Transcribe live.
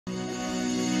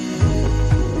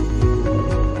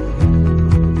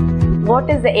What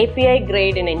is the API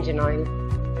grade in engine oil?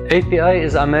 API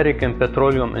is American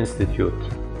Petroleum Institute.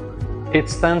 It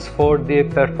stands for the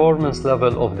performance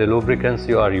level of the lubricants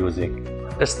you are using.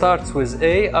 It starts with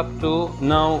A up to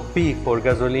now P for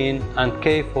gasoline and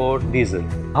K for diesel.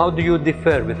 How do you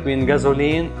differ between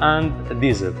gasoline and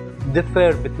diesel?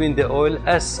 Differ between the oil,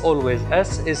 S always.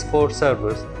 S is for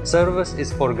service. Service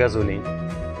is for gasoline.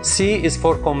 C is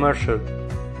for commercial.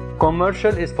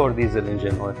 Commercial is for diesel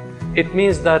engine oil. It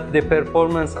means that the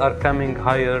performance are coming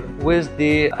higher with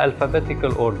the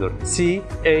alphabetical order. C,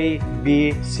 A,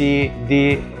 B, C,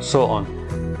 D, so on.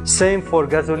 Same for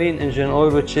gasoline engine oil,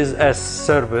 which is S,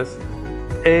 service.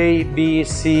 A, B,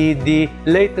 C, D.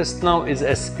 Latest now is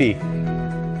SP.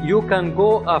 You can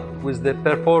go up with the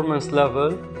performance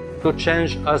level to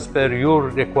change as per your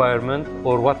requirement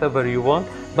or whatever you want,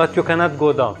 but you cannot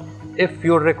go down. If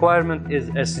your requirement is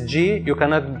SG, you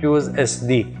cannot use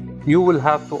SD. You will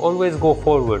have to always go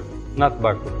forward, not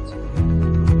backwards.